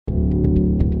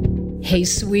Hey,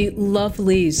 sweet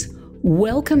lovelies.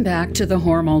 Welcome back to the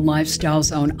Hormone Lifestyle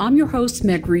Zone. I'm your host,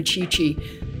 Meg Riccici.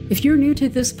 If you're new to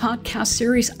this podcast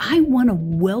series, I want to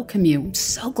welcome you. I'm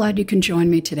so glad you can join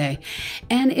me today.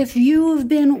 And if you have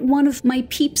been one of my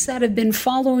peeps that have been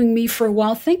following me for a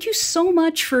while, thank you so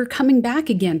much for coming back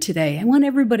again today. I want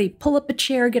everybody to pull up a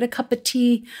chair, get a cup of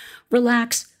tea,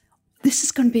 relax. This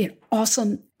is going to be an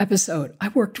awesome episode. I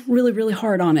worked really, really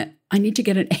hard on it. I need to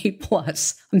get an A+.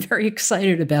 I'm very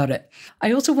excited about it.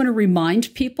 I also want to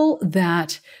remind people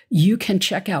that you can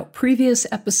check out previous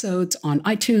episodes on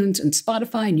iTunes and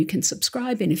Spotify, and you can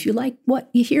subscribe. And if you like what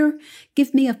you hear,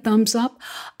 give me a thumbs up.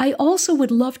 I also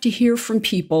would love to hear from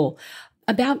people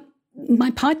about my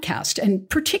podcast, and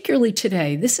particularly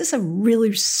today. This is a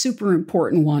really super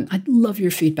important one. I'd love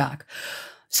your feedback.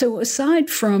 So aside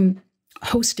from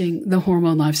hosting the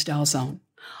Hormone Lifestyle Zone,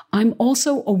 I'm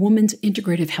also a woman's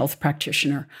integrative health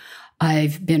practitioner.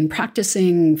 I've been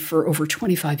practicing for over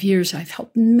 25 years. I've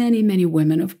helped many, many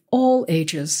women of all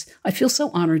ages. I feel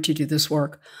so honored to do this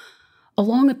work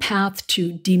along a path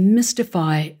to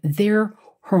demystify their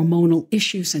hormonal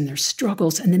issues and their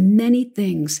struggles and the many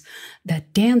things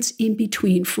that dance in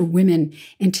between for women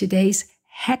in today's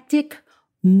hectic,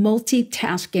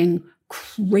 multitasking,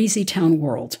 crazy town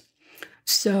world.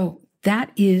 So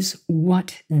that is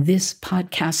what this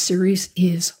podcast series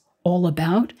is all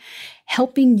about,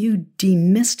 helping you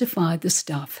demystify the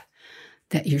stuff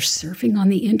that you're surfing on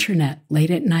the internet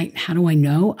late at night. How do I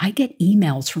know? I get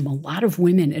emails from a lot of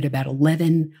women at about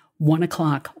 11, 1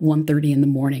 o'clock, 1:30 in the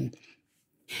morning.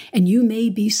 And you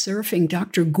may be surfing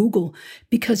Dr. Google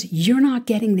because you're not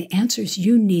getting the answers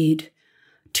you need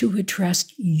to address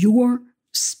your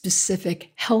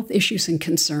specific health issues and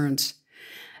concerns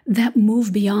that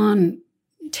move beyond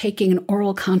taking an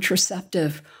oral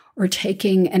contraceptive or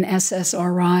taking an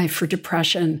SSRI for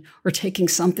depression or taking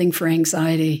something for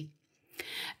anxiety.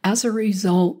 As a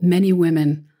result, many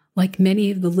women, like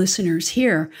many of the listeners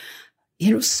here,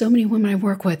 so many women I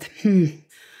work with,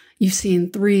 you've seen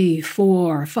 3,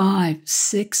 4, 5,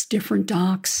 6 different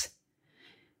docs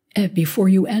before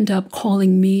you end up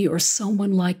calling me or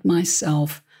someone like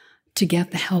myself to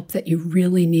get the help that you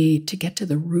really need to get to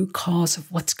the root cause of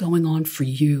what's going on for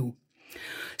you.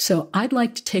 So I'd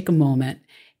like to take a moment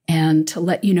and to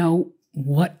let you know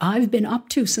what I've been up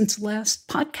to since last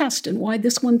podcast and why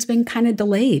this one's been kind of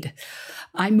delayed.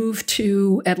 I moved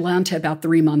to Atlanta about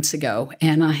 3 months ago,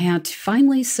 and I had to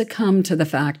finally succumb to the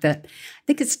fact that I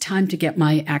think it's time to get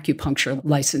my acupuncture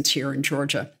license here in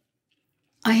Georgia.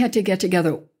 I had to get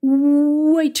together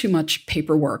way too much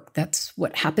paperwork. That's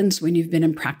what happens when you've been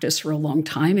in practice for a long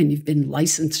time and you've been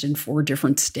licensed in 4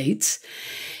 different states,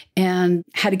 and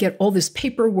had to get all this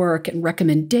paperwork and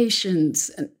recommendations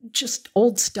and just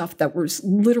old stuff that was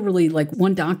literally like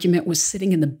one document was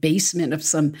sitting in the basement of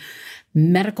some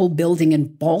medical building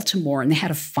in Baltimore, and they had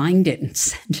to find it and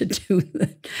send it to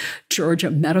the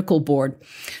Georgia Medical Board.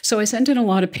 So I sent in a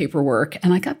lot of paperwork,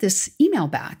 and I got this email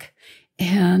back.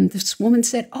 And this woman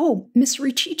said, "Oh, Miss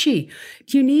Riccici,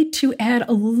 you need to add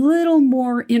a little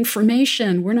more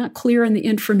information. We're not clear on the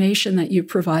information that you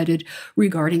provided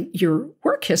regarding your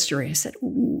work history." I said,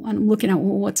 I'm looking at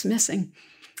what's missing.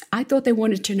 I thought they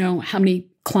wanted to know how many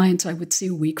clients I would see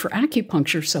a week for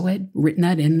acupuncture. So I had written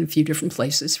that in a few different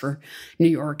places for New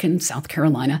York and South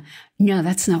Carolina. No,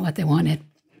 that's not what they wanted.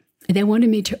 They wanted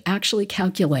me to actually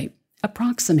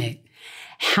approximate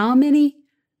how many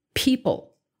people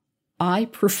I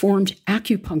performed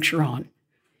acupuncture on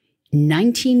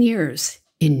 19 years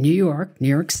in New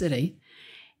York City,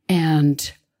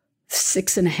 and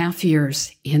 6.5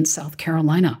 years in South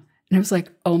Carolina. And I was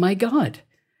like, oh my God,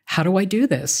 how do I do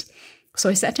this? So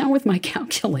I sat down with my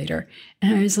calculator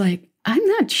and I was like, I'm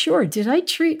not sure. Did I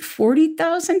treat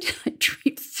 40,000? Did I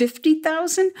treat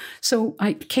 50,000? So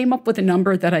I came up with a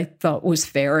number that I thought was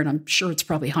fair, and I'm sure it's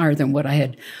probably higher than what I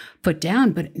had put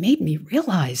down, but it made me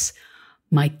realize,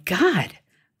 my God,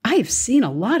 I have seen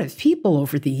a lot of people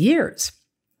over the years,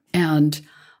 and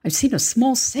I've seen a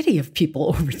small city of people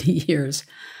over the years,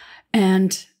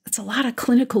 and it's a lot of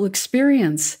clinical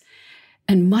experience.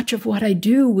 And much of what I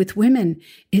do with women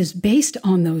is based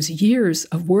on those years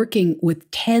of working with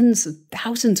tens of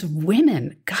thousands of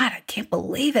women. God, I can't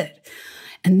believe it.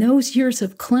 And those years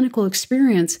of clinical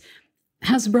experience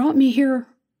has brought me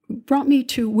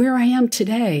to where I am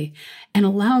today and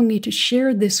allowing me to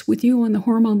share this with you on the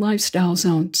Hormone Lifestyle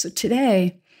Zone. So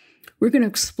today, we're going to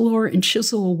explore and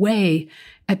chisel away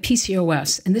at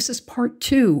PCOS. And this is part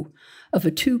 2 of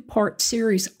a 2-part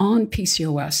series on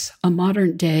PCOS, a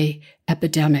modern day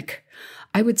epidemic.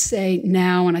 I would say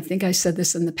now, and I think I said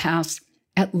this in the past,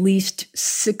 at least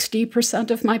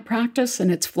 60% of my practice,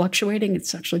 and it's fluctuating.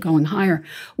 It's actually going higher.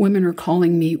 Women are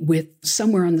calling me with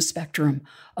somewhere on the spectrum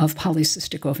of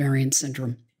polycystic ovarian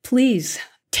syndrome. Please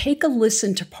take a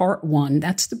listen to part 1.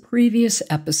 That's the previous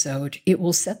episode. It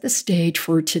will set the stage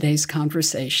for today's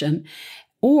conversation.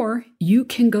 Or you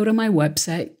can go to my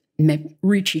website,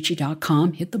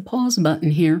 megrichichi.com, hit the pause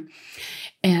button here,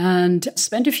 and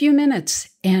spend a few minutes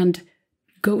and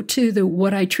go to the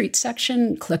What I Treat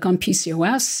section, click on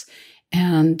PCOS,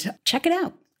 and check it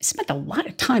out. I spent a lot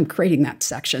of time creating that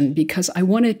section because I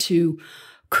wanted to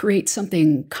create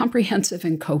something comprehensive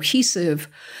and cohesive,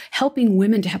 helping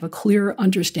women to have a clear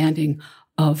understanding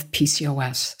of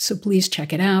PCOS. So please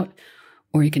check it out,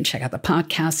 or you can check out the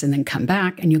podcast and then come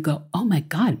back and you'll go, oh my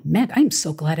God, Meg, I'm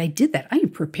so glad I did that. I am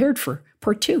prepared for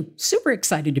part 2. Super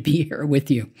excited to be here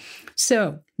with you.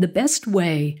 So the best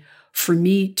way for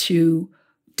me to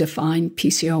define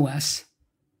PCOS,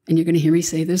 and you're going to hear me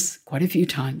say this quite a few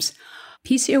times,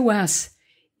 PCOS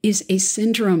is a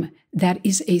syndrome that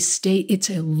is a state, it's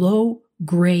a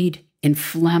low-grade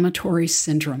inflammatory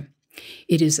syndrome.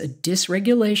 It is a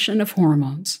dysregulation of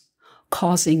hormones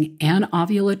causing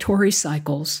anovulatory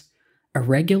cycles,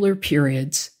 irregular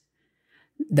periods,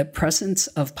 the presence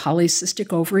of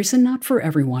polycystic ovaries, and not for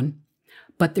everyone,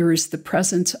 but there is the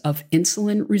presence of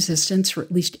insulin resistance for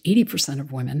at least 80%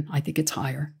 of women, I think it's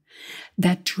higher,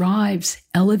 that drives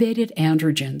elevated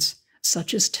androgens,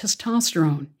 such as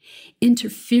testosterone,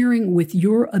 interfering with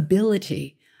your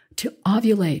ability to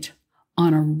ovulate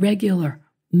on a regular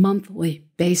monthly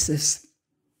basis.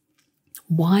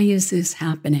 Why is this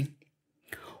happening?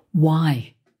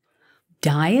 Why?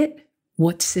 Diet,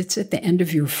 what sits at the end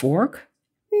of your fork?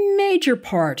 Major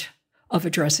part of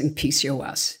addressing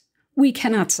PCOS. We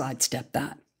cannot sidestep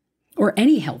that, or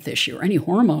any health issue, or any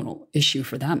hormonal issue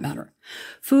for that matter.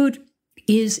 Food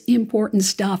is important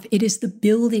stuff. It is the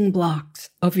building blocks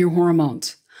of your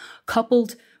hormones,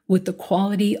 coupled with the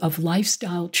quality of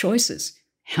lifestyle choices.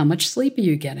 How much sleep are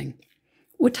you getting?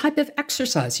 What type of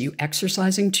exercise? Are you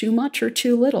exercising too much or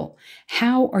too little?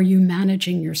 How are you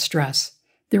managing your stress?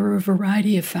 There are a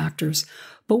variety of factors,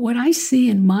 but what I see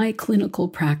in my clinical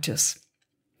practice,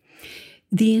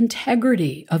 the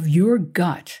integrity of your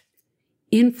gut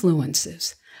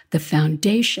influences the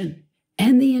foundation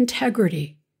and the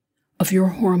integrity of your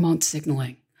hormone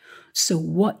signaling. So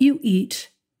what you eat,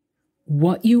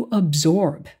 what you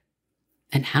absorb,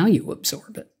 and how you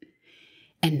absorb it,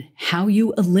 and how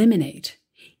you eliminate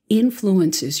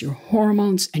influences your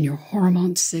hormones and your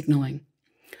hormone signaling.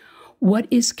 What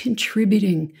is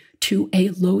contributing to a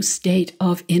low state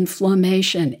of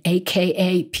inflammation,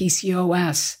 aka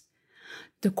PCOS?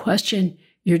 The question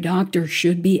your doctor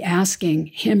should be asking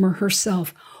him or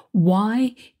herself,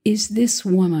 why is this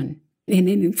woman in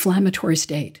an inflammatory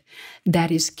state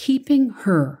that is keeping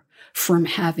her from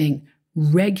having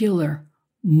regular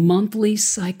monthly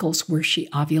cycles where she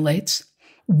ovulates?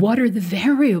 What are the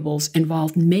variables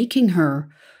involved making her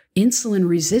insulin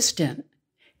resistant,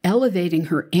 elevating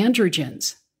her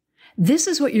androgens? This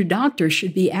is what your doctor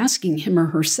should be asking him or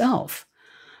herself.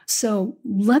 So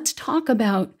let's talk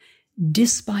about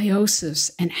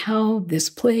dysbiosis and how this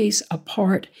plays a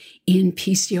part in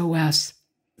PCOS.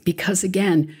 Because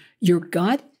again, your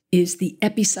gut is the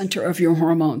epicenter of your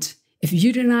hormones. If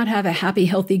you do not have a happy,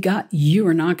 healthy gut, you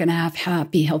are not going to have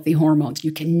happy, healthy hormones.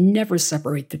 You can never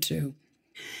separate the two.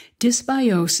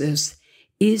 Dysbiosis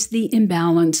is the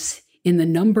imbalance in the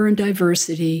number and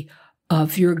diversity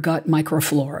of your gut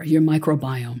microflora, your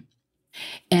microbiome.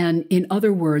 And in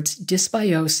other words,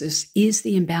 dysbiosis is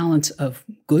the imbalance of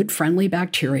good, friendly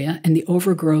bacteria and the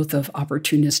overgrowth of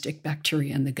opportunistic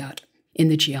bacteria in the gut, in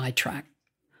the GI tract.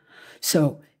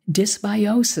 So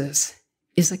dysbiosis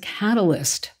is a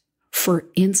catalyst for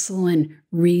insulin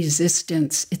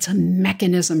resistance. It's a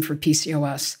mechanism for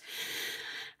PCOS.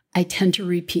 I tend to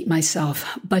repeat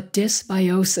myself, but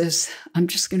dysbiosis, I'm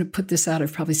just going to put this out,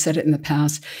 I've probably said it in the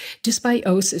past,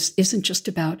 dysbiosis isn't just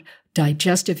about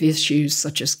digestive issues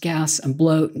such as gas and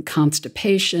bloat and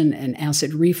constipation and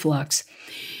acid reflux.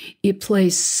 It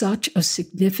plays such a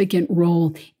significant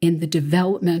role in the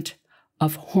development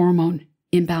of hormone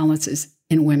imbalances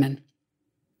in women.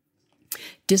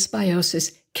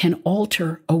 Dysbiosis can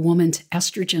alter a woman's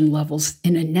estrogen levels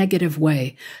in a negative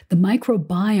way. The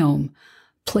microbiome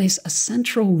plays a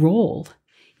central role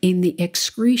in the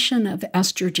excretion of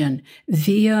estrogen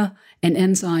via an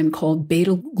enzyme called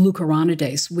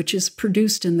beta-glucuronidase, which is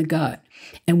produced in the gut.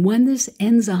 And when this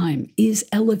enzyme is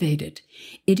elevated,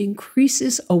 it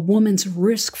increases a woman's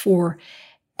risk for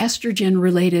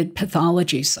estrogen-related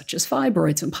pathologies such as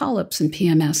fibroids and polyps and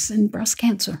PMS and breast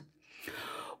cancer.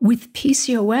 With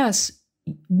PCOS,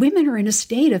 women are in a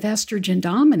state of estrogen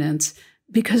dominance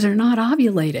because they're not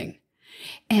ovulating.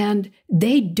 And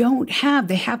they have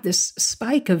this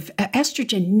spike of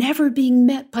estrogen never being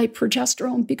met by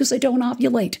progesterone because they don't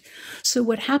ovulate. So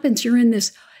what happens, you're in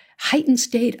this heightened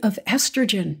state of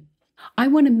estrogen. I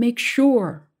want to make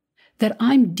sure that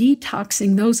I'm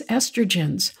detoxing those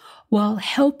estrogens while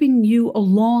helping you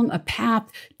along a path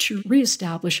to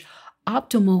reestablish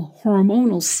optimal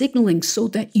hormonal signaling so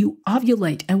that you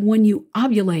ovulate. And when you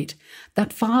ovulate,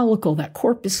 that follicle, that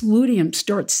corpus luteum,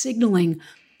 starts signaling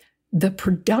the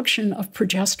production of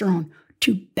progesterone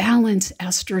to balance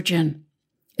estrogen.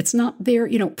 It's not there,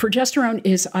 progesterone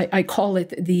is, I call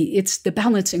it it's the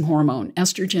balancing hormone.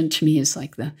 Estrogen to me is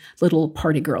like the little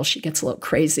party girl. She gets a little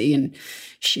crazy and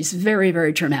she's very,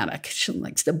 very dramatic. She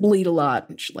likes to bleed a lot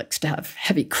and she likes to have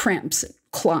heavy cramps and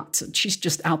clots, and she's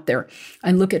just out there.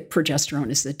 I look at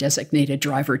progesterone as the designated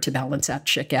driver to balance that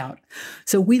chick out.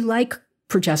 So we like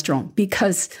progesterone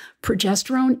because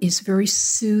progesterone is very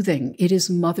soothing. It is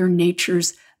Mother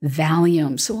Nature's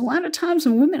Valium. So a lot of times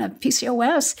when women have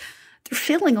PCOS, they're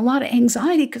feeling a lot of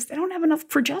anxiety because they don't have enough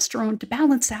progesterone to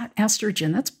balance that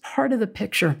estrogen. That's part of the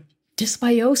picture.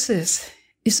 Dysbiosis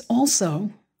is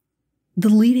also the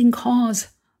leading cause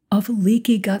of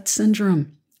leaky gut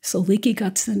syndrome. So leaky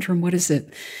gut syndrome, what is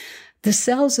it? The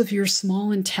cells of your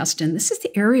small intestine, this is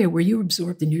the area where you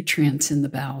absorb the nutrients in the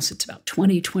bowels. It's about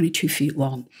 22 feet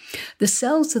long. The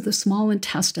cells of the small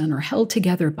intestine are held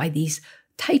together by these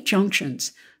tight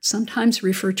junctions, sometimes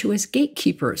referred to as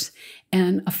gatekeepers.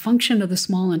 And a function of the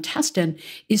small intestine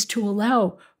is to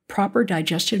allow proper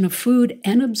digestion of food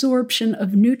and absorption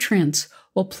of nutrients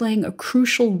while playing a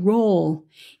crucial role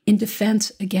in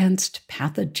defense against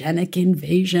pathogenic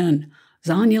invasion.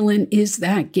 Zonulin is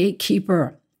that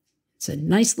gatekeeper. It's a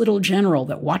nice little general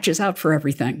that watches out for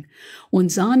everything. When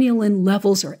zonulin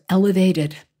levels are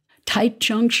elevated, tight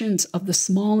junctions of the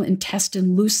small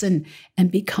intestine loosen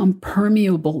and become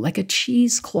permeable like a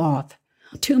cheesecloth.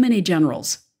 Too many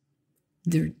generals.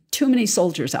 There are too many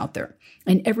soldiers out there,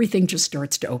 and everything just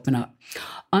starts to open up.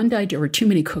 There are too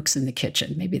many cooks in the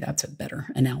kitchen. Maybe that's a better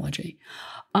analogy.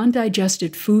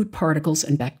 Undigested food particles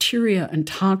and bacteria and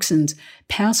toxins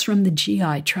pass from the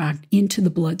GI tract into the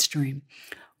bloodstream,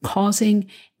 causing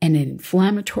an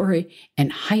inflammatory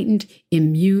and heightened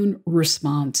immune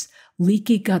response.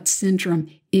 Leaky gut syndrome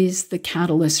is the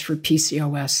catalyst for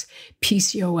PCOS.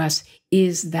 PCOS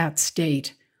is that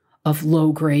state of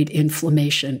low-grade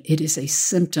inflammation. It is a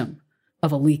symptom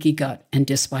of a leaky gut and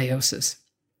dysbiosis.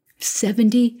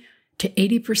 70 to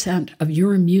 80% of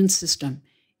your immune system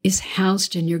is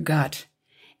housed in your gut.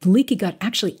 The leaky gut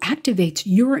actually activates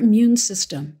your immune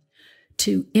system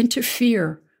to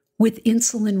interfere with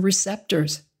insulin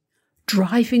receptors,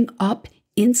 driving up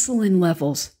insulin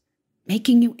levels,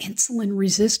 making you insulin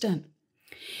resistant.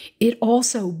 It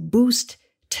also boosts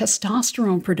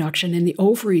testosterone production in the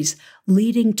ovaries,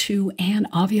 leading to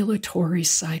anovulatory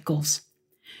cycles.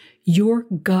 Your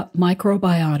gut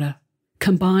microbiota,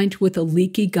 combined with a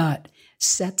leaky gut,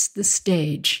 sets the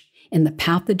stage in the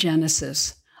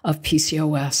pathogenesis of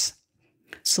PCOS.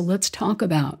 So let's talk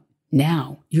about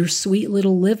now your sweet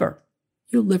little liver.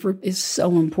 Your liver is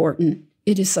so important.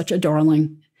 It is such a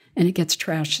darling, and it gets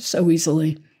trashed so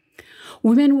easily.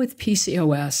 Women with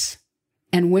PCOS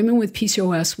and women with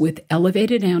PCOS with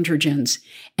elevated androgens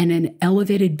and an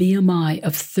elevated BMI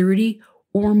of 30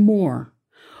 or more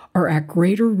are at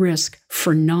greater risk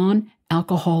for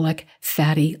non-alcoholic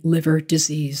fatty liver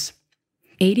disease.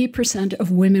 80% of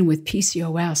women with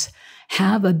PCOS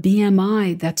have a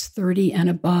BMI that's 30 and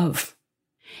above.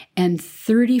 And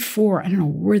 34, I don't know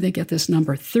where they get this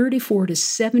number, 34 to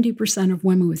 70% of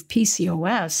women with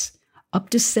PCOS, up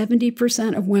to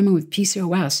 70% of women with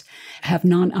PCOS have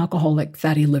non-alcoholic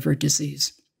fatty liver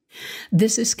disease.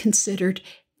 This is considered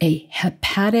a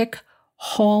hepatic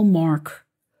hallmark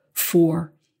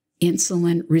for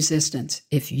insulin resistance.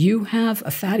 If you have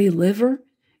a fatty liver,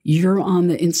 you're on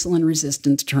the insulin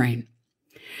resistance train.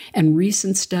 And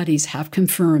recent studies have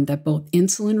confirmed that both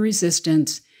insulin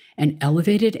resistance and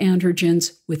elevated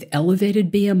androgens with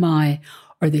elevated BMI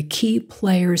are the key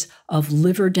players of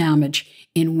liver damage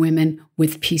in women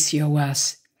with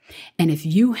PCOS. And if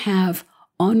you have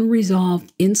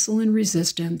unresolved insulin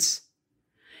resistance,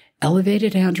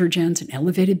 elevated androgens, and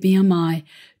elevated BMI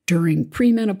during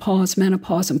premenopause,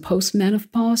 menopause, and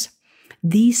postmenopause,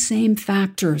 these same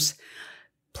factors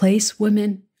place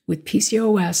women with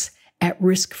PCOS at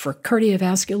risk for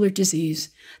cardiovascular disease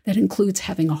that includes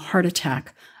having a heart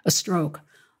attack, a stroke,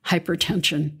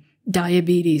 hypertension,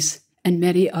 diabetes, and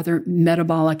many other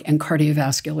metabolic and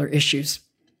cardiovascular issues.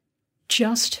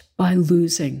 Just by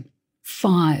losing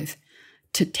 5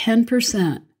 to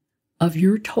 10% of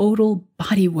your total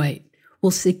body weight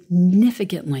will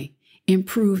significantly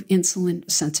improve insulin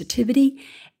sensitivity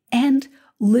and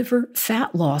liver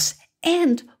fat loss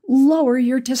and lower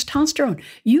your testosterone.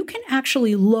 You can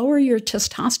actually lower your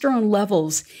testosterone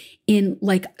levels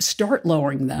start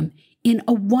lowering them in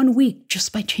 1 week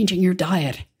just by changing your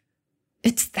diet.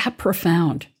 It's that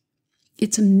profound.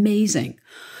 It's amazing.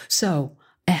 So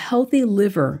a healthy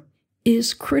liver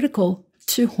is critical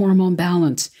to hormone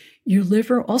balance. Your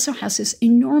liver also has this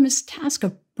enormous task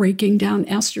of breaking down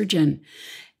estrogen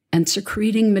and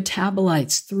secreting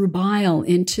metabolites through bile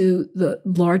into the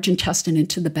large intestine,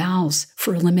 into the bowels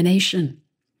for elimination.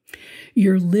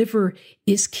 Your liver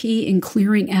is key in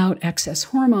clearing out excess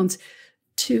hormones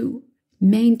to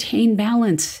maintain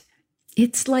balance.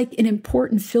 It's like an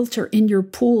important filter in your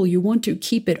pool. You want to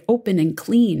keep it open and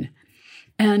clean.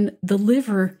 And the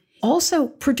liver also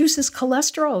produces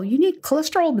cholesterol. You need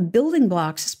cholesterol, the building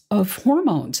blocks of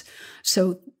hormones.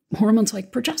 So hormones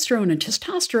like progesterone and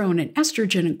testosterone and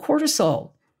estrogen and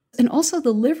cortisol. And also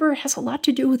the liver has a lot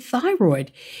to do with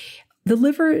thyroid. The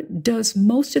liver does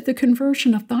most of the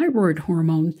conversion of thyroid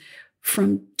hormone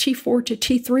from T4 to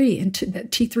T3, and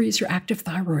that T3 is your active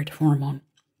thyroid hormone.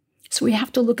 So we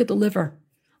have to look at the liver.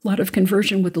 A lot of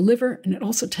conversion with the liver, and it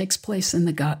also takes place in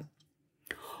the gut.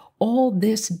 All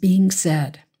this being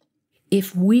said,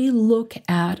 if we look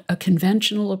at a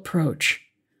conventional approach,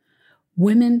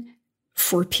 women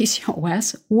for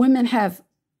PCOS, women have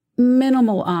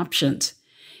minimal options.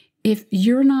 If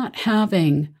you're not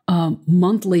having a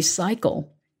monthly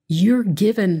cycle, you're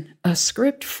given a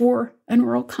script for an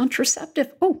oral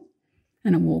contraceptive. Oh,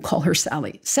 and we'll call her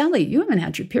Sally. Sally, you haven't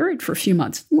had your period for a few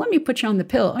months. Let me put you on the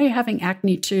pill. Are you having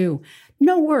acne too?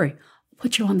 No worry, I'll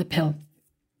put you on the pill.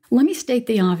 Let me state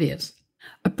the obvious.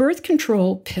 A birth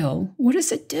control pill, what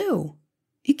does it do?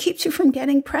 It keeps you from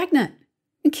getting pregnant.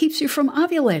 It keeps you from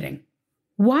ovulating.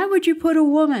 Why would you put a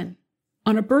woman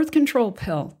on a birth control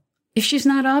pill if she's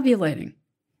not ovulating?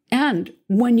 And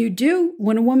when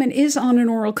a woman is on an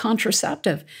oral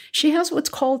contraceptive, she has what's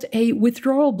called a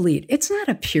withdrawal bleed. It's not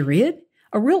a period.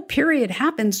 A real period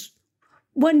happens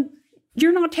when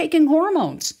you're not taking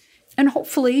hormones, and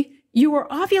hopefully you are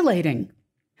ovulating.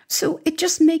 So it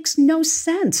just makes no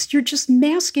sense. You're just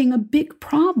masking a big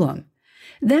problem.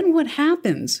 Then what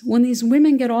happens when these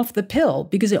women get off the pill,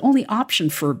 because the only option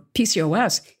for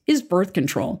PCOS is birth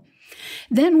control?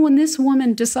 Then when this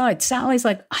woman decides, Sally's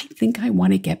like, I think I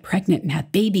want to get pregnant and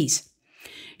have babies,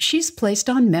 she's placed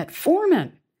on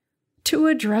metformin to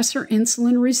address her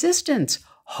insulin resistance,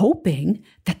 hoping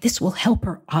that this will help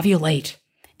her ovulate.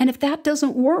 And if that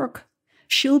doesn't work,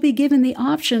 she'll be given the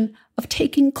option of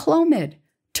taking Clomid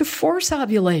to force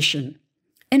ovulation.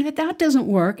 And if that doesn't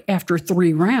work after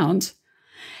 3 rounds,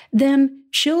 then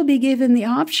she'll be given the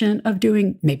option of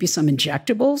doing maybe some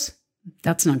injectables.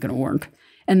 That's not going to work.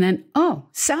 And then, oh,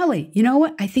 Sally, you know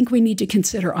what? I think we need to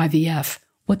consider IVF.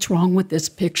 What's wrong with this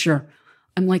picture?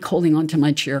 I'm like holding onto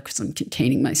my chair because I'm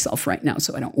containing myself right now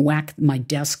so I don't whack my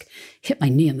desk, hit my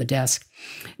knee on the desk.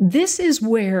 This is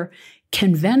where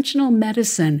conventional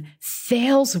medicine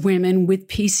fails women with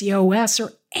PCOS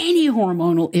or any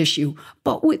hormonal issue.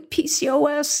 But with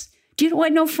PCOS, do you know why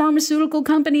no pharmaceutical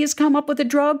company has come up with a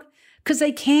drug? Because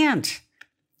they can't.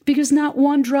 Because not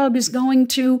one drug is going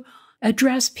to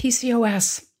address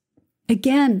PCOS.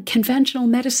 Again, conventional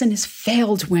medicine has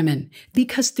failed women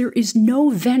because there is no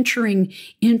venturing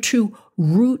into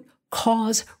root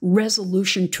cause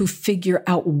resolution to figure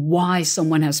out why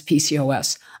someone has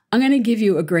PCOS. I'm going to give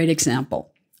you a great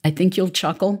example. I think you'll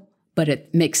chuckle, but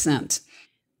it makes sense.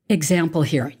 Example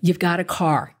here. You've got a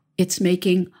car. It's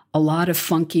making a lot of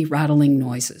funky, rattling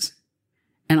noises.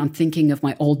 And I'm thinking of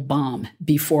my old bomb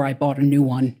before I bought a new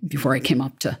one, before I came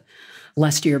up to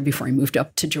last year, before I moved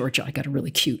up to Georgia. I got a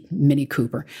really cute Mini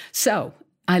Cooper. So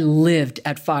I lived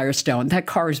at Firestone. That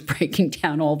car is breaking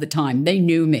down all the time. They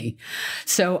knew me.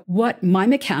 So what my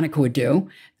mechanic would do,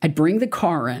 I'd bring the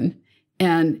car in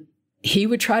and he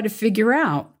would try to figure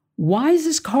out, why is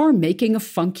this car making a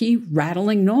funky,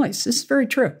 rattling noise? This is very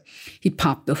true. He'd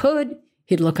pop the hood.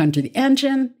 He'd look under the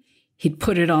engine. He'd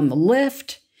put it on the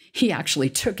lift. He actually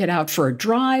took it out for a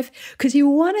drive because he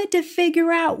wanted to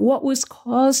figure out what was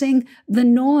causing the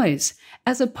noise,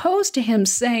 as opposed to him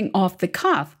saying off the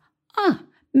cuff,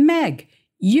 Meg,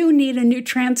 you need a new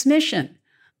transmission.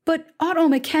 But auto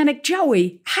mechanic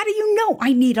Joey, how do you know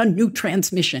I need a new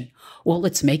transmission? Well,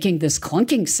 it's making this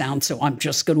clunking sound, so I'm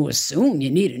just going to assume you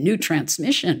need a new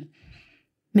transmission.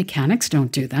 Mechanics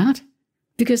don't do that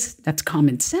because that's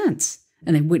common sense,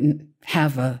 and they wouldn't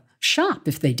have a shop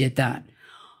if they did that.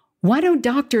 Why don't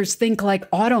doctors think like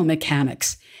auto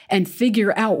mechanics and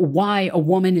figure out why a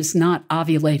woman is not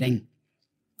ovulating?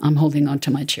 I'm holding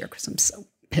onto my chair because I'm so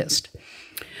pissed.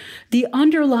 The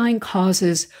underlying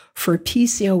causes for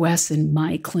PCOS in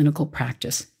my clinical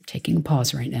practice, taking a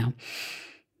pause right now,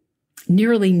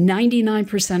 nearly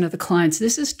 99% of the clients,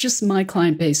 this is just my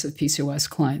client base of PCOS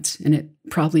clients, and it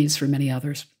probably is for many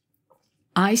others.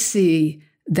 I see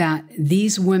that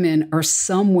these women are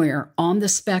somewhere on the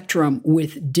spectrum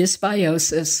with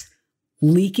dysbiosis,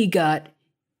 leaky gut,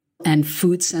 and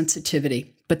food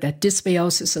sensitivity. But that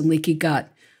dysbiosis and leaky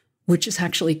gut, which is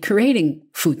actually creating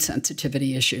food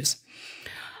sensitivity issues.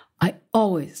 I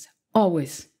always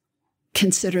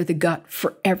consider the gut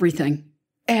for everything.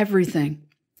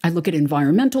 I look at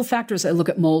environmental factors, I look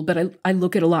at mold, but I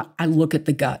look at a lot. I look at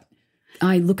the gut.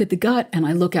 I look at the gut and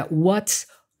I look at what's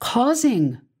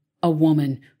causing a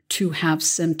woman to have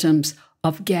symptoms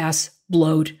of gas,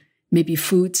 bloat, maybe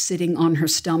food sitting on her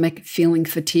stomach, feeling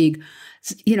fatigue.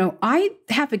 I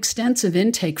have extensive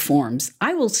intake forms.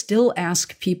 I will still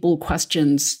ask people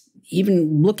questions,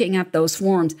 even looking at those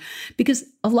forms, because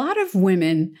a lot of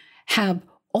women have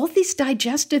all these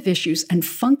digestive issues and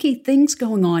funky things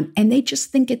going on, and they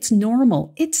just think it's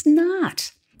normal. It's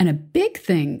not. And a big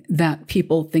thing that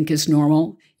people think is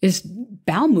normal is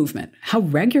bowel movement, how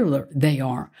regular they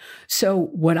are. So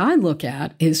what I look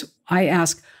at is I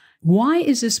ask, why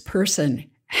is this person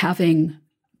having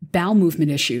bowel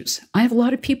movement issues? I have a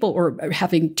lot of people are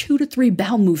having 2 to 3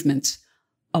 bowel movements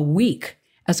a week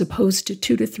as opposed to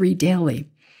 2 to 3 daily.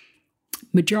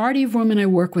 Majority of women I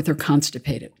work with are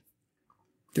constipated.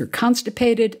 They're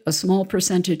constipated. A small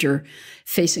percentage are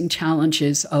facing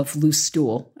challenges of loose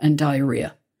stool and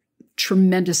diarrhea.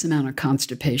 Tremendous amount of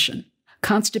constipation.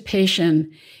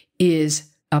 Constipation is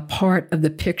a part of the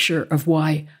picture of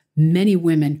why many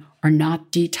women are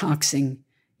not detoxing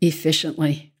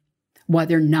efficiently, why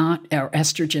they're not, or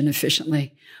estrogen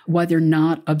efficiently, why they're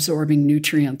not absorbing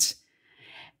nutrients.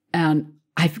 And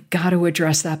I've got to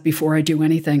address that before I do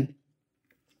anything.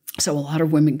 So a lot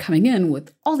of women coming in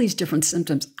with all these different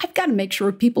symptoms, I've got to make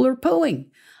sure people are pooing.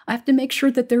 I have to make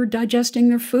sure that they're digesting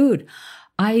their food.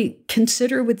 I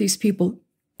consider with these people,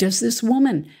 does this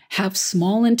woman have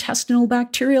small intestinal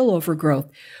bacterial overgrowth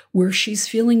where she's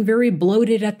feeling very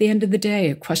bloated at the end of the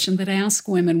day? A question that I ask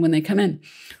women when they come in,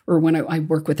 or when I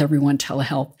work with everyone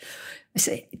telehealth. I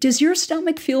say, does your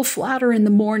stomach feel flatter in the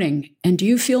morning? And do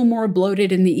you feel more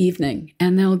bloated in the evening?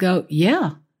 And they'll go,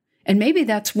 yeah. And maybe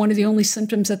that's one of the only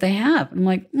symptoms that they have. I'm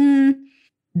like,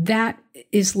 that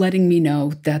is letting me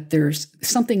know that there's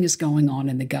something is going on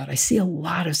in the gut. I see a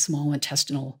lot of small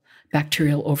intestinal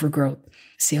bacterial overgrowth.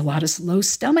 I see a lot of low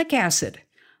stomach acid.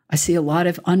 I see a lot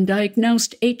of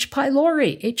undiagnosed H.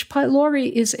 pylori. H.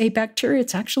 pylori is a bacteria.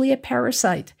 It's actually a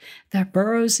parasite that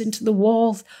burrows into the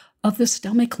walls of the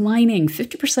stomach lining.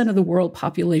 50% of the world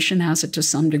population has it to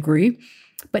some degree.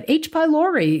 But H.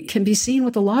 pylori can be seen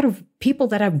with a lot of people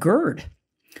that have GERD.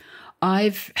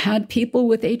 I've had people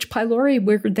with H. pylori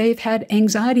where they've had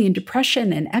anxiety and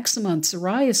depression and eczema and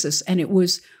psoriasis, and it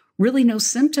was really no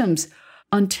symptoms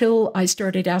until I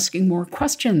started asking more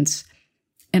questions.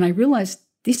 And I realized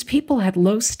these people had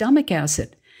low stomach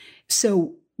acid.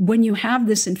 So when you have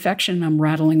this infection, I'm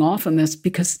rattling off on this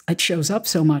because it shows up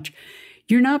so much,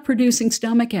 you're not producing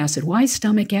stomach acid. Why is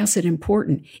stomach acid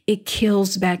important? It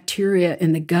kills bacteria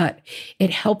in the gut. It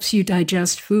helps you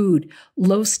digest food.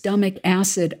 Low stomach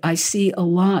acid, I see a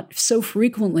lot, so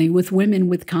frequently with women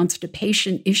with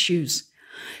constipation issues.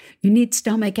 You need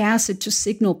stomach acid to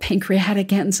signal pancreatic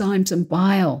enzymes and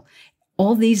bile.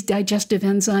 All these digestive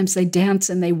enzymes, they dance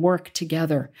and they work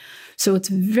together. So it's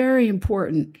very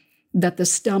important that the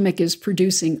stomach is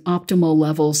producing optimal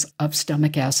levels of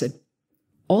stomach acid.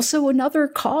 Also, another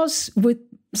cause with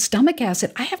stomach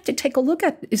acid, I have to take a look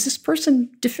at, is this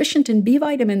person deficient in B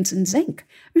vitamins and zinc?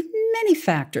 There's many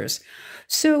factors.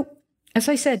 So, as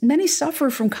I said, many suffer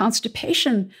from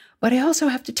constipation, but I also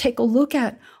have to take a look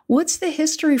at what's the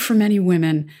history for many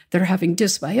women that are having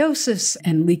dysbiosis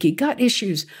and leaky gut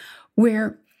issues,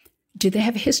 where do they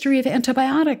have a history of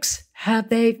antibiotics? Have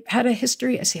they had a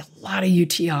history? I see a lot of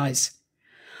UTIs.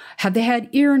 Have they had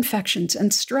ear infections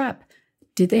and strep?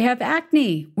 Did they have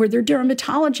acne, where their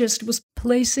dermatologist was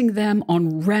placing them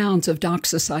on rounds of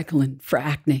doxycycline for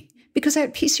acne because they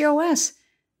had PCOS,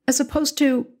 as opposed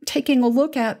to taking a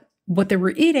look at what they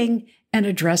were eating and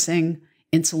addressing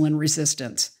insulin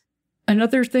resistance?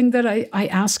 Another thing that I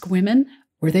ask women,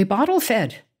 were they bottle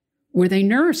fed? Were they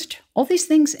nursed? All these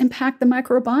things impact the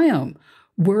microbiome.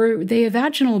 Were they a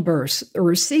vaginal birth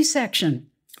or a C-section?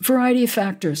 Variety of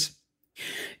factors.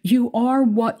 You are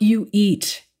what you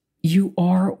eat. You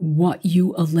are what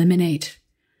you eliminate.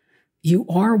 You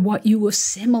are what you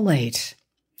assimilate.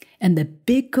 And the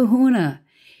big kahuna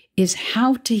is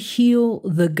how to heal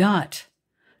the gut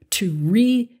to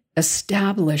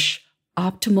re-establish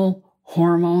optimal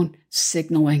hormone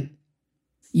signaling.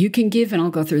 You can give, and I'll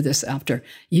go through this after,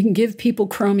 you can give people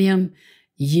chromium,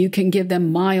 you can give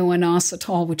them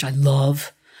myo-inositol, which I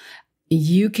love.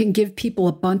 You can give people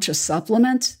a bunch of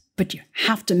supplements, but you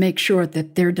have to make sure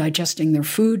that they're digesting their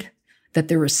food, that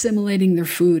they're assimilating their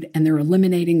food, and they're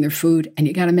eliminating their food. And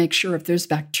you got to make sure if there's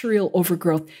bacterial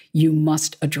overgrowth, you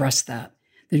must address that.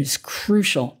 That is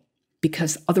crucial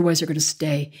because otherwise you're going to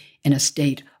stay in a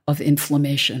state of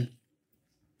inflammation.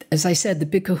 As I said, the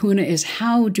big kahuna is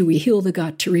how do we heal the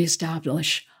gut to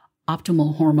reestablish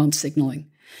optimal hormone signaling?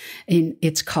 And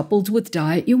it's coupled with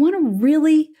diet. You want a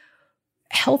really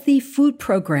healthy food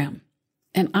program.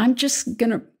 And I'm just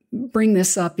going to bring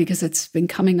this up because it's been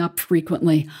coming up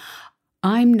frequently.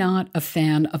 I'm not a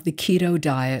fan of the keto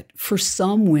diet for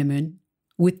some women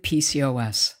with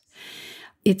PCOS.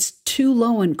 It's too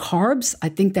low in carbs. I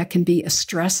think that can be a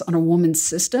stress on a woman's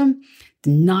system.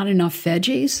 Not enough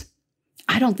veggies.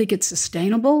 I don't think it's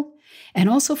sustainable. And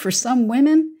also for some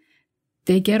women,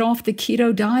 they get off the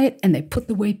keto diet and they put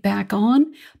the weight back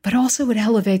on, but also it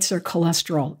elevates their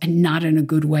cholesterol and not in a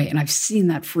good way. And I've seen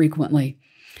that frequently.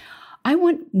 I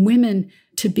want women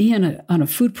to be on a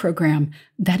food program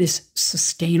that is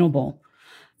sustainable.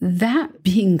 That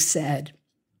being said,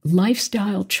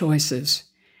 lifestyle choices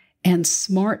and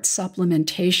smart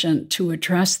supplementation to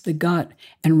address the gut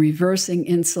and reversing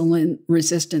insulin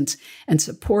resistance and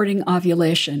supporting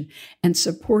ovulation and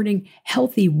supporting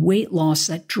healthy weight loss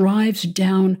that drives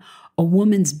down a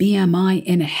woman's BMI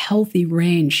in a healthy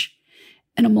range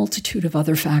and a multitude of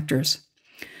other factors.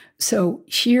 So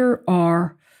here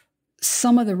are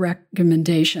some of the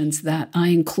recommendations that I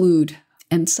include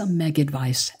and some Meg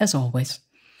advice, as always.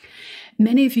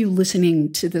 Many of you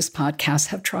listening to this podcast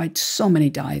have tried so many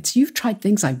diets. You've tried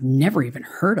things I've never even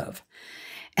heard of,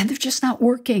 and they're just not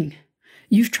working.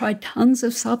 You've tried tons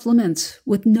of supplements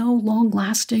with no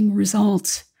long-lasting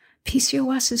results.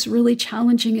 PCOS is really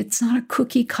challenging. It's not a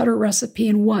cookie cutter recipe.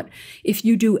 And what? If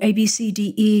you do A, B, C,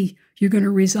 D, E, you're going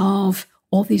to resolve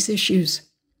all these issues.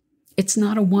 It's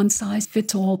not a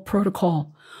one-size-fits-all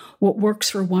protocol. What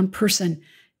works for one person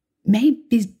may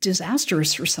be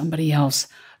disastrous for somebody else.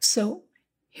 So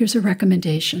here's a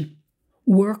recommendation.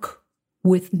 Work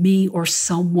with me or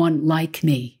someone like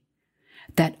me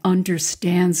that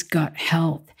understands gut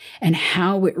health and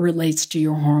how it relates to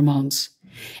your hormones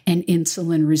and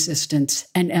insulin resistance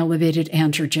and elevated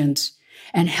androgens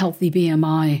and healthy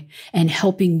BMI and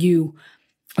helping you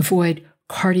avoid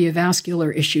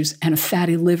cardiovascular issues and a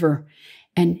fatty liver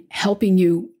and helping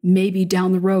you maybe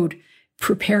down the road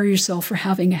prepare yourself for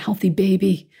having a healthy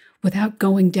baby without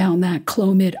going down that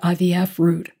Clomid IVF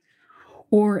route.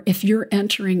 Or if you're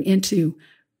entering into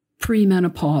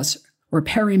premenopause or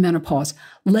perimenopause,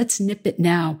 let's nip it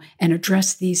now and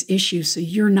address these issues so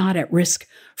you're not at risk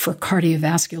for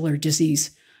cardiovascular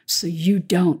disease, so you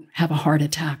don't have a heart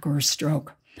attack or a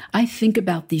stroke. I think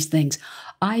about these things.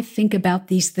 I think about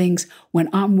these things when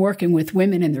I'm working with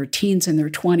women in their teens and their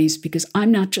 20s, because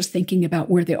I'm not just thinking about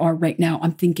where they are right now.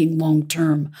 I'm thinking long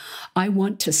term. I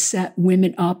want to set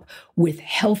women up with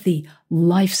healthy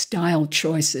lifestyle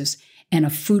choices and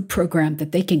a food program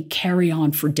that they can carry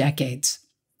on for decades.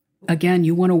 Again,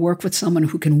 you want to work with someone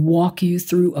who can walk you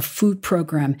through a food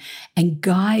program and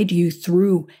guide you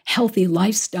through healthy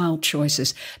lifestyle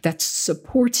choices that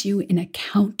supports you in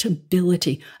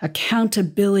accountability.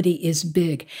 Accountability is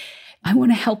big. I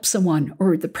want to help someone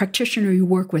or the practitioner you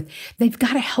work with. They've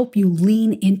got to help you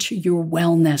lean into your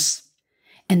wellness.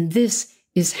 And this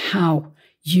is how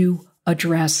you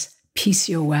address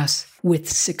PCOS with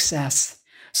success.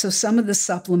 So some of the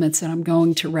supplements that I'm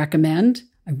going to recommend,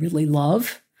 I really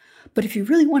love. But if you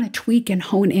really want to tweak and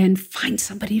hone in, find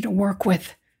somebody to work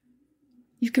with.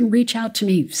 You can reach out to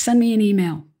me, send me an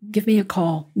email, give me a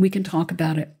call. We can talk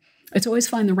about it. It's always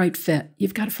find the right fit.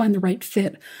 You've got to find the right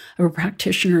fit of a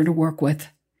practitioner to work with.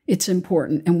 It's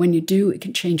important. And when you do, it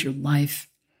can change your life.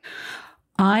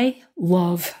 I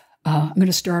love, I'm going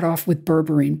to start off with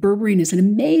berberine. Berberine is an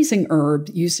amazing herb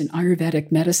used in Ayurvedic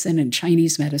medicine and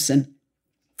Chinese medicine.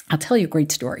 I'll tell you a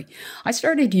great story. I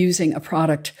started using a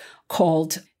product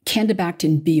called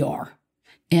Candibactin BR.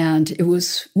 And it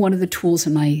was one of the tools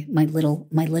in my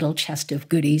little chest of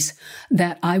goodies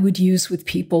that I would use with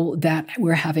people that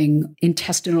were having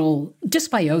intestinal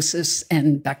dysbiosis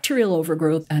and bacterial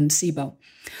overgrowth and SIBO.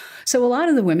 So a lot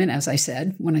of the women, as I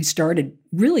said, when I started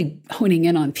really honing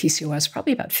in on PCOS,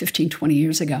 probably about 15, 20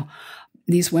 years ago,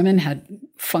 these women had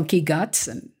funky guts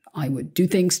and I would do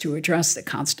things to address the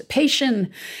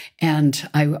constipation, and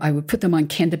I would put them on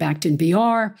Candibactin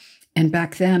BR. And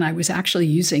back then, I was actually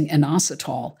using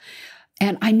inositol.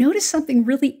 And I noticed something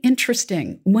really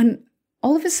interesting when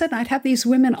all of a sudden I'd have these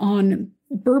women on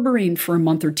berberine for a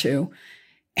month or two,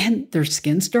 and their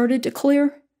skin started to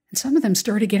clear, and some of them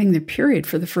started getting their period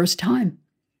for the first time.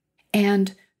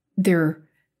 And their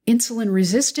insulin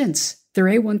resistance, their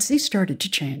A1C started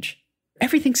to change.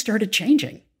 Everything started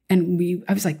changing. And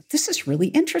I was like, this is really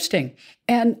interesting.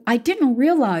 And I didn't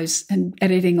realize, and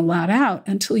editing a lot out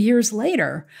until years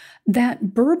later, that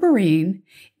berberine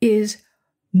is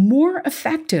more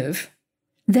effective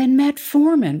than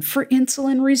metformin for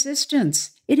insulin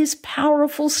resistance. It is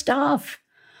powerful stuff.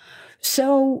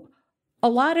 So a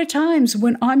lot of times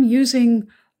when I'm using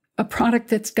a product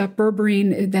that's got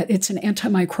berberine, that it's an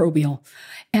antimicrobial,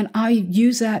 and I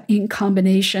use that in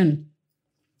combination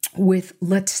with,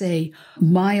 let's say,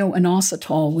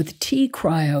 myo-inositol with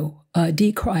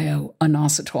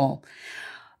D-cryo-inositol,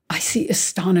 I see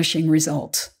astonishing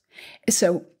results.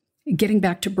 So getting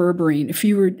back to berberine, if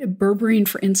you were berberine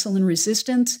for insulin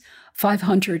resistance,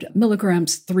 500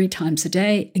 milligrams 3 times a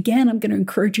day. Again, I'm going to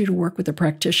encourage you to work with a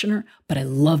practitioner, but I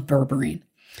love berberine.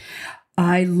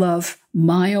 I love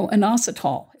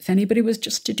myo-inositol. If anybody was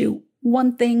just to do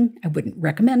one thing, I wouldn't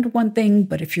recommend one thing,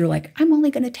 but if you're like, I'm only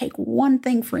going to take one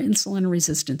thing for insulin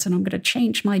resistance and I'm going to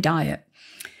change my diet,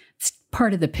 it's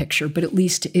part of the picture, but at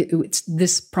least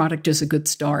this product is a good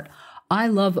start. I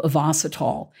love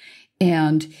Avasitol,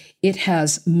 and it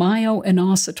has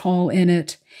myo-inositol in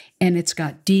it, and it's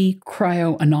got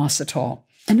D-cryo-inositol.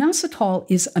 Inositol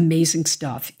is amazing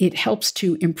stuff. It helps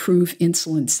to improve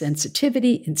insulin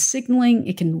sensitivity and signaling.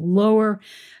 It can lower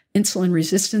insulin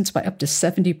resistance by up to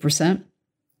 70%,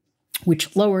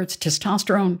 which lowers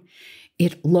testosterone.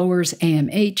 It lowers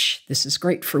AMH. This is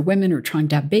great for women who are trying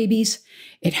to have babies.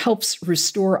 It helps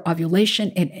restore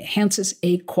ovulation. It enhances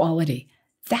egg quality.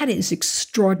 That is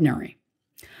extraordinary.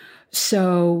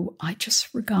 So I just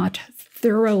forgot.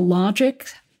 Thurologic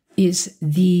is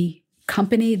the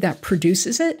company that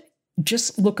produces it.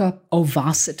 Just look up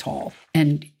Avasitol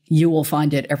and you will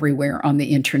find it everywhere on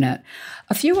the internet.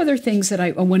 A few other things that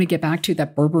I want to get back to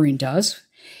that berberine does.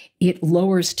 It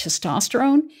lowers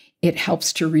testosterone. It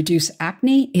helps to reduce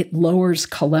acne. It lowers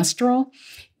cholesterol.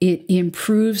 It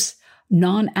improves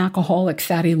non-alcoholic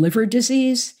fatty liver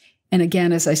disease. And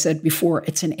again, as I said before,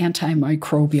 it's an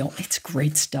antimicrobial. It's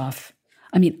great stuff.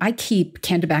 I mean, I keep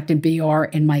Candibactin BR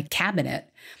in my cabinet.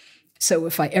 So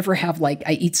if I ever have,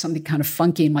 I eat something kind of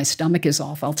funky and my stomach is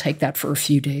off, I'll take that for a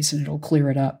few days and it'll clear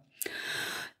it up.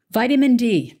 Vitamin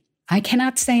D. I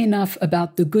cannot say enough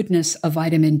about the goodness of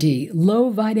vitamin D. Low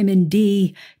vitamin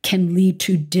D can lead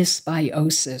to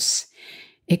dysbiosis.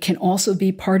 It can also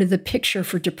be part of the picture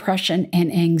for depression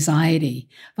and anxiety.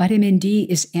 Vitamin D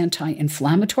is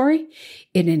anti-inflammatory.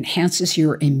 It enhances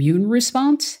your immune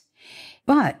response.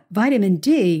 But vitamin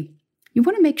D, you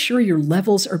want to make sure your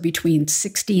levels are between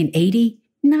 60 and 80,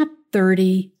 not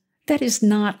 30. That is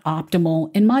not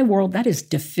optimal. In my world, that is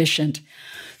deficient.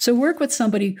 So work with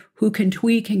somebody who can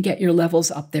tweak and get your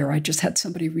levels up there. I just had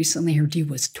somebody recently, her D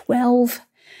was 12,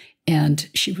 and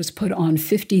she was put on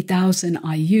 50,000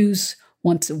 IUs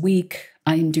once a week.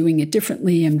 I'm doing it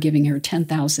differently. I'm giving her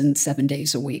 10,000 7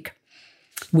 days a week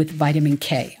with vitamin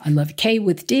K. I love K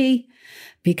with D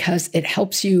because it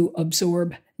helps you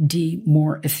absorb D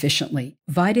more efficiently.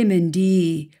 Vitamin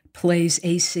D plays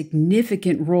a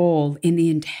significant role in the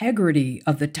integrity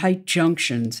of the tight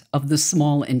junctions of the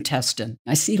small intestine.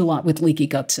 I see it a lot with leaky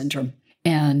gut syndrome,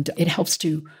 and it helps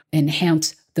to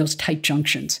enhance those tight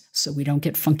junctions so we don't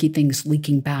get funky things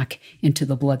leaking back into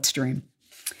the bloodstream.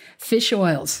 Fish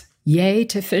oils. Yay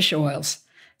to fish oils.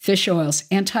 Fish oils,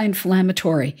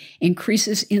 anti-inflammatory,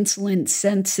 increases insulin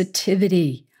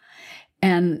sensitivity.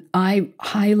 And I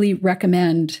highly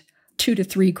recommend 2 to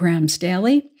 3 grams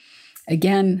daily.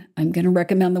 Again, I'm going to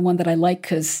recommend the one that I like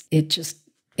because it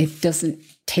doesn't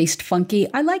taste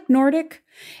funky. I like Nordic,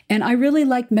 and I really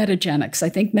like Metagenics. I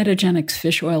think Metagenics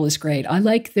fish oil is great. I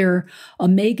like their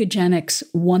Omegagenics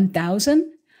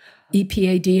 1000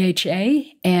 EPA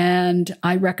DHA, and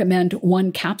I recommend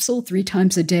 1 capsule 3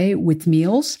 times a day with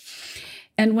meals.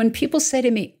 And when people say to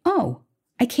me, oh,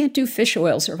 I can't do fish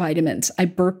oils or vitamins, I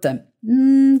burp them.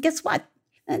 Guess what?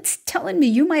 That's telling me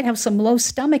you might have some low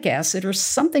stomach acid or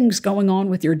something's going on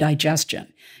with your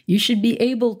digestion. You should be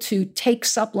able to take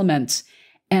supplements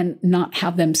and not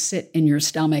have them sit in your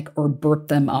stomach or burp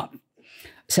them up.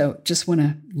 So just want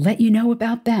to let you know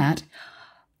about that.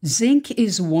 Zinc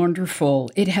is wonderful.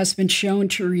 It has been shown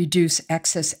to reduce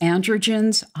excess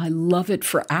androgens. I love it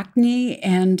for acne,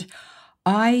 and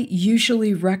I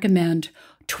usually recommend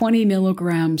 20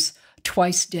 milligrams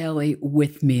twice daily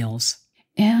with meals.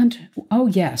 And, oh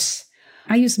yes,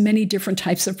 I use many different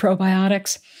types of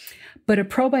probiotics, but a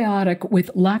probiotic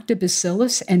with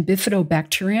lactobacillus and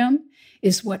bifidobacterium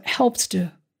is what helps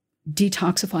to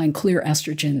detoxify and clear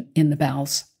estrogen in the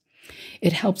bowels.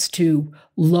 It helps to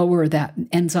lower that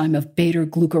enzyme of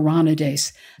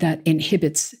beta-glucuronidase that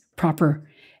inhibits proper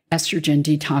estrogen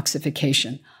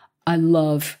detoxification. I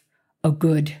love a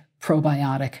good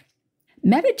probiotic.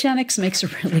 Metagenics makes a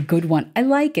really good one. I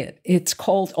like it. It's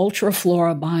called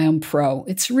Ultraflora Biome Pro.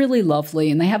 It's really lovely.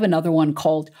 And they have another one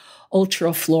called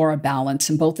Ultraflora Balance,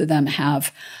 and both of them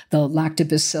have the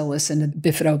lactobacillus and the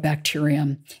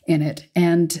bifidobacterium in it.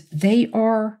 And they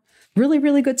are really,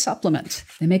 really good supplements.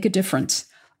 They make a difference.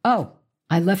 Oh,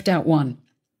 I left out one.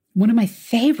 One of my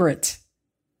favorites.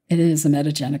 It is a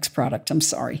Metagenics product. I'm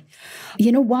sorry.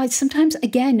 You know why? Sometimes,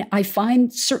 again, I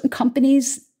find certain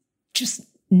companies just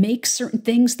make certain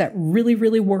things that really,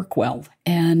 really work well.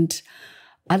 And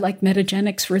I like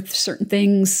Metagenics for certain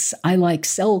things. I like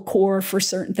Cellcore for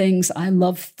certain things. I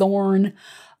love Thorne.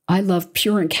 I love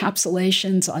Pure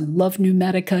Encapsulations. I love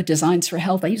Numedica, Designs for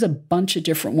Health. I use a bunch of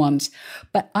different ones.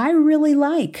 But I really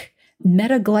like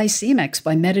Metaglycemics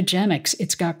by Metagenics.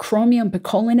 It's got chromium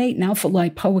picolinate and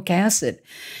alpha-lipoic acid.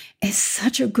 It's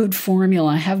such a good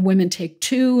formula. I have women take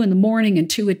 2 in the morning and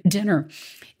 2 at dinner.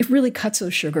 It really cuts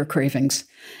those sugar cravings.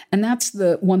 And that's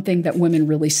the one thing that women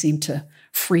really seem to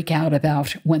freak out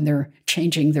about when they're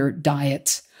changing their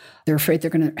diets. They're afraid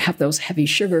they're going to have those heavy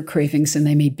sugar cravings and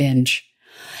they may binge.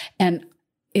 And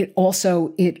it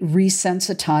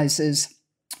resensitizes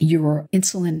your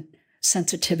insulin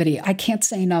sensitivity. I can't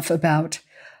say enough about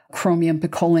chromium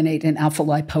picolinate and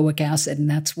alpha-lipoic acid, and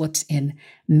that's what's in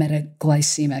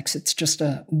Metaglycemics. It's just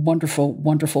a wonderful,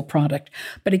 wonderful product.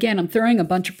 But again, I'm throwing a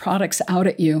bunch of products out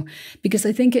at you because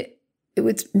I think it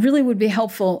would be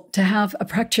helpful to have a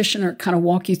practitioner kind of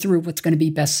walk you through what's going to be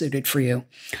best suited for you.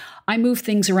 I move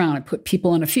things around. I put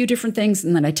people on a few different things,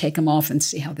 and then I take them off and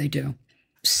see how they do.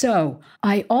 So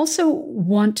I also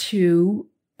want to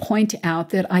point out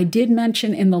that I did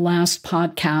mention in the last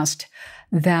podcast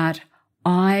that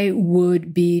I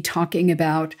would be talking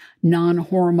about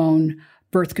non-hormone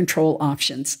birth control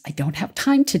options. I don't have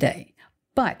time today,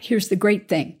 but here's the great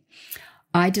thing.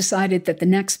 I decided that the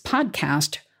next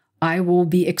podcast, I will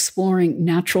be exploring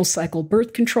natural cycle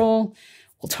birth control.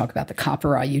 We'll talk about the copper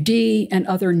IUD and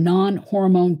other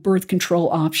non-hormone birth control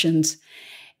options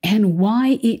and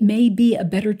why it may be a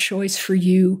better choice for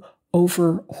you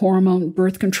over hormone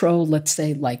birth control, let's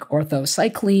say like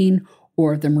orthocycline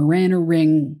or the Mirena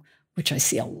ring, which I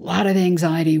see a lot of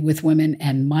anxiety with women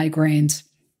and migraines.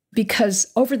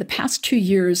 Because over the past 2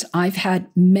 years, I've had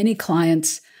many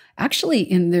clients actually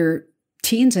in their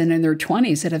teens and in their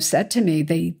 20s that have said to me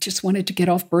they just wanted to get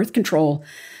off birth control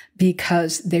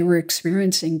because they were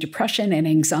experiencing depression and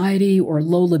anxiety or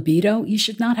low libido. You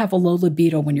should not have a low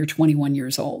libido when you're 21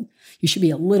 years old. You should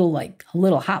be a little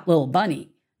hot little bunny.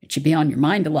 It should be on your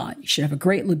mind a lot. You should have a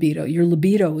great libido. Your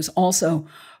libido is also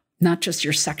not just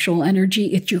your sexual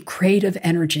energy, it's your creative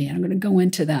energy. And I'm going to go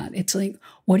into that. It's like,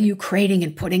 what are you creating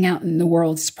and putting out in the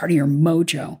world? It's part of your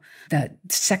mojo, that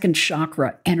second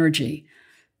chakra energy.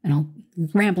 And I'm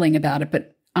rambling about it,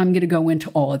 but I'm going to go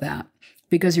into all of that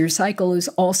because your cycle is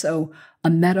also a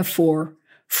metaphor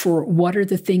for what are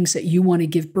the things that you want to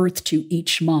give birth to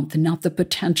each month, and not the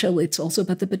potential. It's also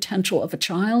about the potential of a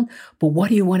child, but what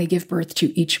do you want to give birth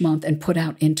to each month and put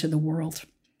out into the world?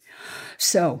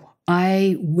 So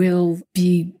I will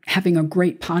be having a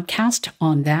great podcast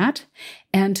on that.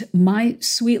 And my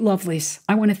sweet lovelies,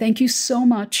 I want to thank you so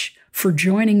much for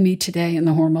joining me today in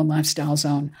the Hormone Lifestyle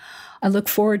Zone. I look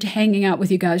forward to hanging out with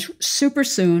you guys super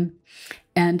soon.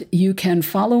 And you can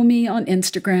follow me on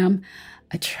Instagram.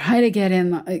 I try to get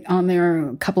on there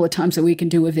a couple of times a week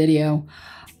and do a video.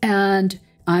 And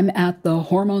I'm at the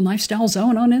Hormone Lifestyle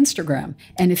Zone on Instagram.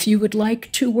 And if you would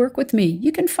like to work with me,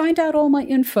 you can find out all my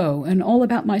info and all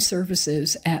about my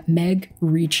services at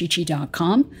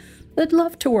megrichichi.com. I'd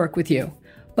love to work with you.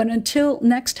 But until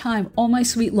next time, all my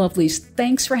sweet lovelies,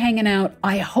 thanks for hanging out.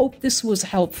 I hope this was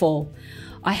helpful.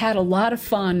 I had a lot of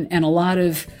fun and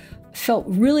felt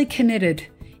really committed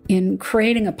in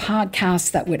creating a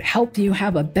podcast that would help you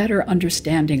have a better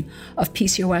understanding of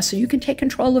PCOS so you can take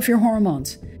control of your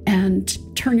hormones and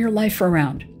turn your life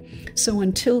around. So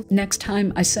until next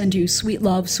time, I send you sweet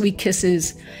love, sweet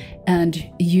kisses, and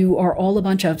you are all a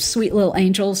bunch of sweet little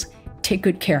angels. Take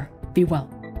good care. Be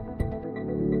well.